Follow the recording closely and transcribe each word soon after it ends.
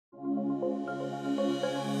So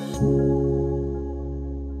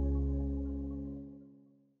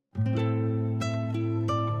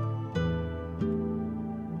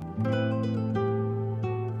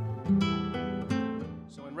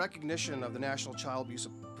in recognition of the National Child Abuse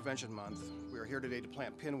Prevention Month, we are here today to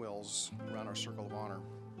plant pinwheels around our Circle of Honor.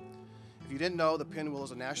 If you didn't know, the pinwheel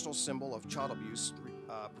is a national symbol of child abuse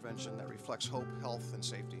prevention that reflects hope, health, and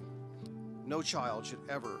safety. No child should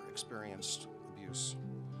ever experience abuse.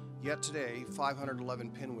 Yet today,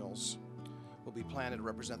 511 pinwheels will be planted to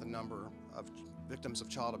represent the number of victims of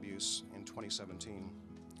child abuse in 2017.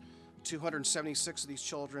 276 of these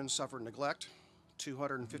children suffered neglect,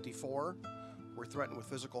 254 were threatened with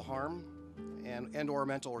physical harm and or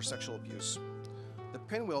mental or sexual abuse. The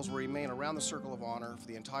pinwheels will remain around the Circle of Honor for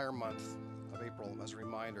the entire month of April as a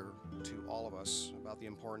reminder to all of us about the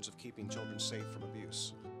importance of keeping children safe from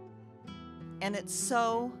abuse. And it's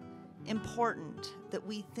so important that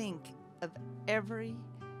we think of every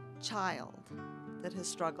child that has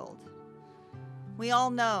struggled. We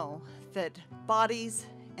all know that bodies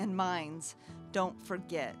and minds don't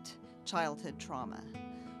forget childhood trauma.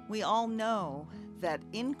 We all know that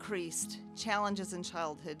increased challenges in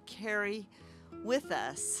childhood carry with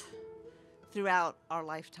us throughout our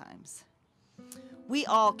lifetimes. We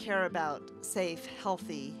all care about safe,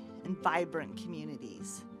 healthy, and vibrant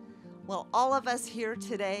communities. Well, all of us here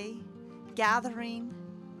today gathering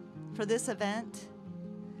for this event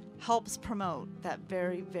helps promote that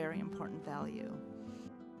very, very important value.